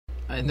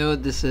I know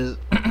this is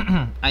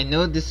I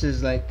know this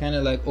is like kind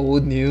of like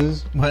old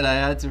news, but I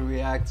had to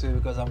react to it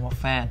because I'm a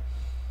fan.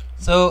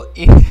 So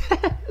if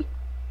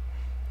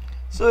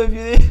so if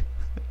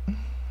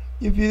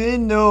you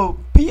didn't know,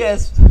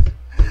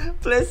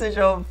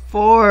 PlayStation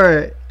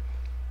 4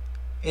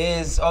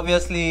 is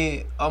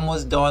obviously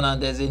almost done,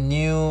 and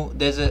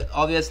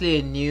obviously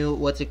a new,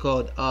 what's it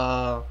called,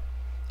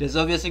 there's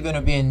obviously going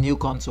to be a new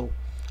console,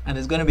 and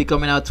it's going to be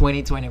coming out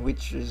 2020,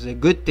 which is a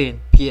good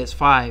thing.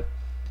 PS5.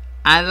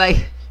 And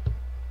like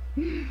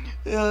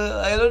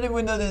I don't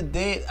even know the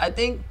date.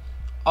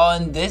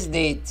 On this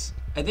date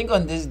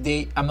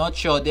I'm not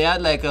sure, they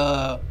had like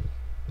a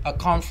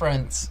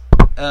conference.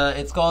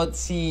 It's called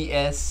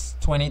CES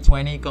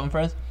 2020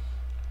 conference,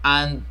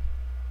 and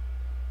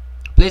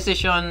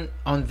PlayStation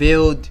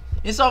unveiled,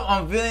 instead of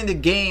unveiling the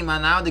game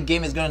and how the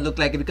game is going to look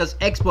like, because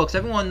Xbox,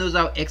 everyone knows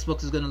how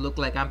Xbox is going to look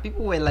like, and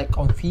people were like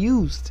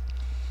confused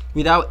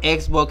with how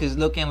Xbox is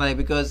looking like,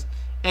 because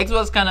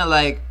Xbox kind of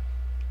like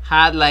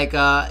had like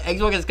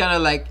Xbox is kind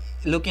of like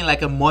looking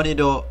like a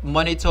monitor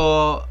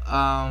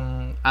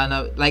and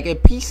like a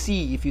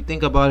PC. If you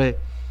think about it,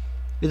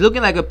 it's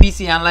looking like a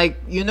PC, and like,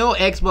 you know,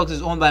 Xbox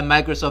is owned by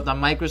Microsoft,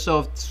 and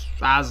Microsoft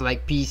has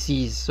like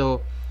PCs,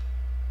 so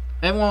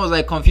everyone was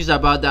like confused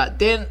about that.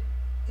 Then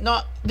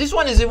no, this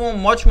one is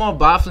even much more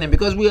baffling,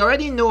 because we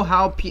already know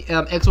how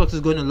Xbox is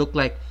going to look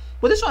like,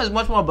 but this one is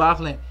much more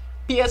baffling.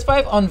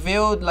 PS5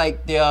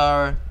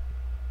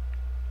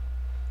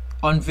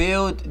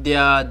 unveiled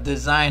their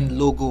design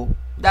logo.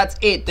 That's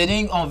it. They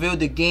didn't unveil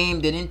the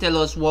game. They didn't tell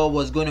us what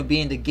was going to be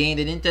in the game.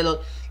 They didn't tell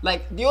us,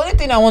 like, the only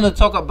thing I want to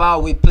talk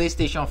about with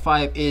PlayStation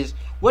 5 is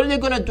what are they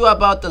going to do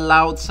about the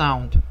loud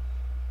sound,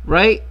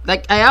 right?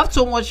 Like, I have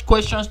so much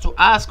questions to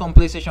ask on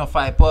PlayStation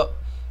 5, but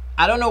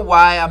I don't know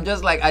why. I'm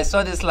just like, I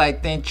saw this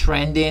like thing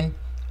trending.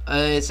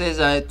 It says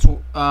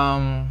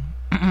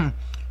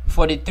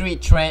 43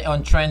 trend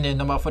on trending,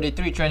 number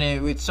 43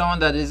 trending, with someone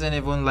that isn't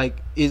even like,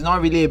 is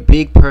not really a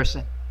big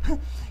person.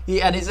 He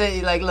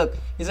said, like, look,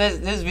 he says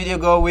this video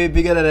got way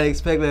bigger than I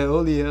expected. Like,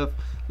 holy hell.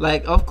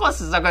 Like, of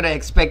course it's not gonna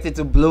expect it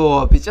to blow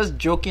up. It's just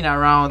joking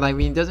around. Like, I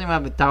mean, it doesn't even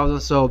have 1,000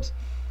 subs,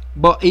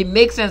 but it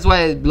makes sense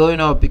why it's blowing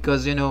up,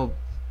 because, you know,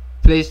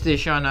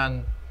 PlayStation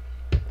and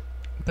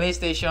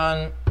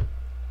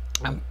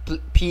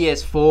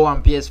PS4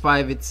 and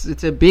PS5,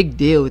 it's a big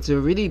deal. It's a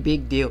really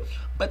big deal.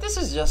 But this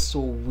is just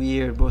so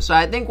weird, bro. So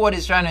I think what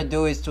he's trying to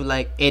do is to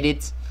like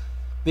edit,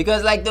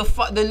 because like the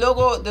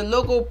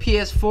logo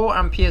PS4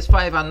 and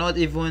PS5 are not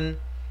even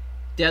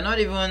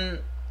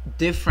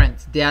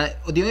different. The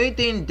only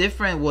thing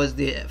different was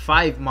the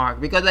 5 mark,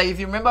 because like if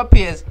you remember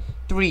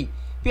PS3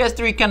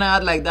 kind of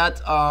had like that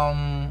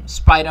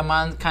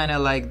Spider-Man kind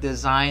of like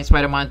design,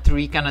 Spider-Man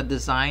 3 kind of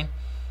design.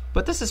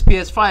 But this is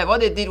PS5. All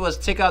they did was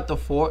take out the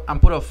 4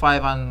 and put a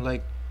 5, and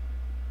like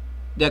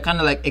they're kind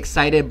of like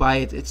excited by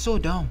it. It's so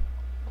dumb.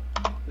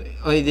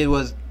 All they did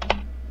was,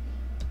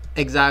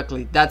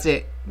 exactly, that's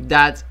it.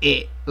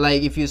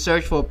 Like, if you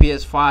search for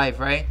PS5,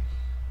 right?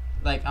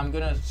 Like, I'm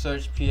gonna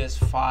search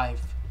PS5,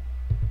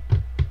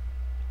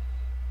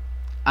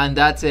 and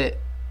that's it.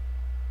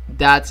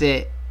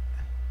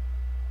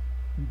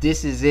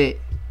 This is it.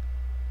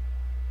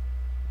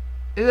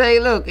 It's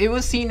like, look, even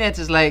CNET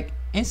is like,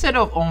 instead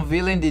of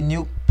unveiling the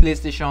new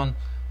PlayStation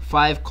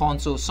 5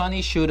 console,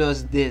 Sony showed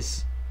us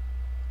this.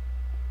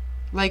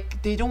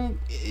 Like, they don't,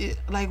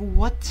 like,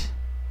 what?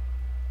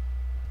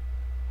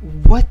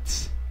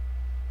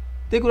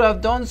 They could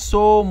have done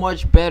so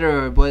much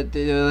better, but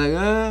they're like,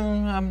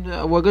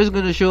 we're just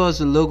gonna show us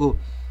the logo.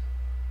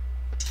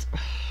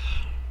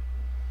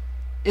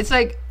 It's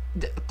like,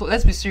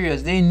 let's be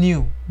serious. They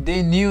knew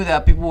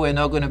that people were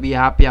not gonna be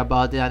happy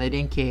about it, and they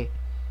didn't care.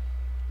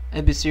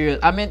 Let's be serious.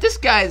 I mean, this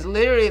guy is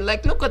literally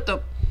like, look at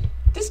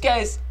this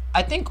guy's.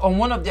 I think on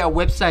one of their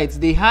websites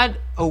they had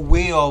a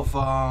way of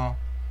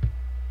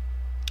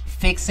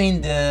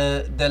fixing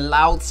the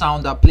loud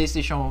sound that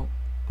PlayStation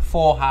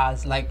 4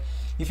 has. Like,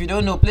 if you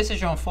don't know,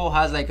 PlayStation 4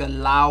 has like a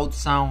loud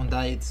sound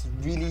that it's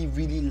really,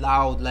 really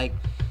loud. Like,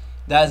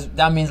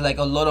 that means like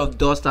a lot of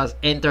dust has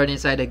entered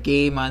inside the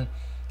game, and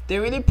they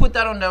really put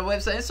that on their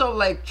website, instead of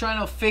like trying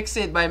to fix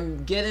it by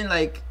getting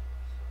like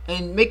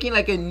and making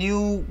like a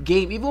new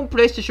game. Even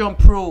PlayStation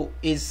Pro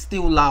is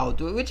still loud,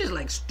 which is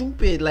like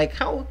stupid. Like,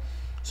 how?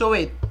 So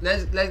wait,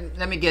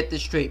 let me get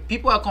this straight.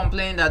 People are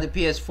complaining that the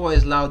PS4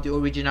 is loud, the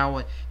original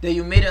one. Then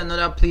you made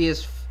another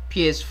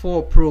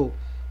PS4 Pro,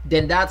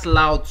 then that's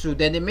loud too.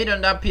 Then they made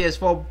another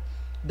PS4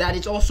 that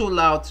is also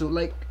loud too.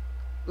 Like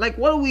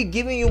what are we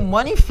giving you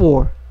money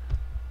for?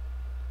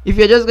 If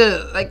you're just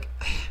gonna like,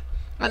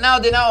 and now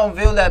they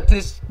unveil that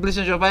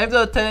PlayStation 5.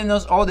 They're telling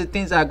us all the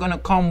things that are gonna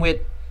come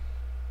with.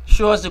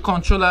 Show us the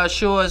controller,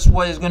 show us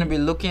what it's gonna be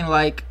looking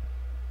like,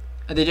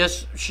 and they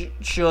just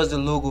show us the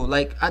logo.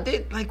 Like, are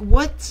they like,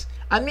 what?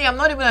 I mean, I'm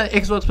not even an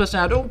Xbox person.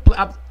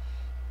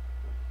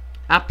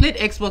 I played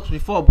Xbox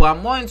before, but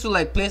I'm more into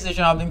like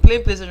PlayStation. I've been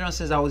playing PlayStation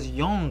since I was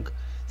young,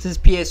 since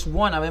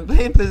PS1. I've been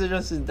playing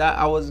PlayStation since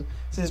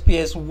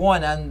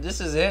PS1, and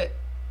this is it.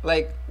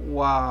 Like,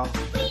 wow.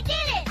 We did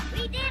it!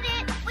 We did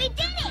it! We did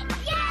it!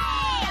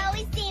 Yay!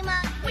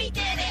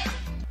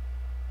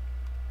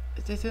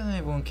 They don't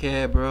even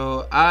care,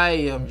 bro. I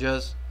am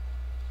just.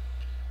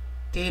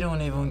 They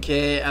don't even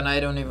care, and I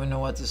don't even know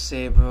what to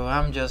say, bro.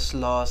 I'm just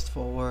lost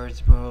for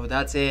words, bro.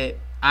 That's it.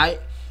 I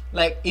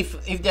like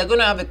if they're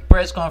gonna have a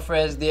press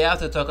conference, they have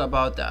to talk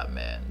about that,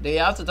 man. They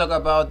have to talk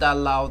about that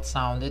loud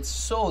sound. It's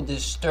so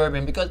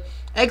disturbing because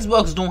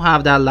Xbox don't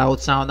have that loud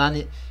sound,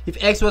 and if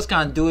Xbox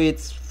can do it,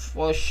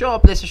 for sure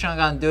PlayStation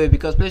can do it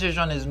because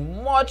PlayStation is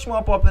much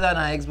more popular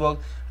than Xbox.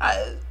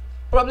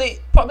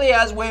 Probably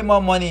has way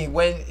more money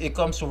when it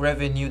comes to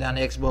revenue than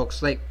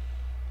Xbox. Like,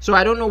 so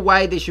I don't know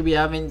why they should be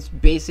having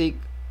basic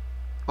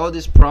all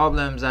these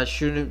problems that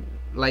shouldn't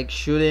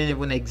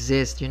even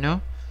exist, you know.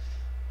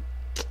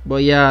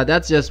 But yeah,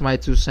 that's just my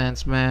 2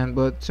 cents, man.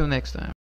 But till next time.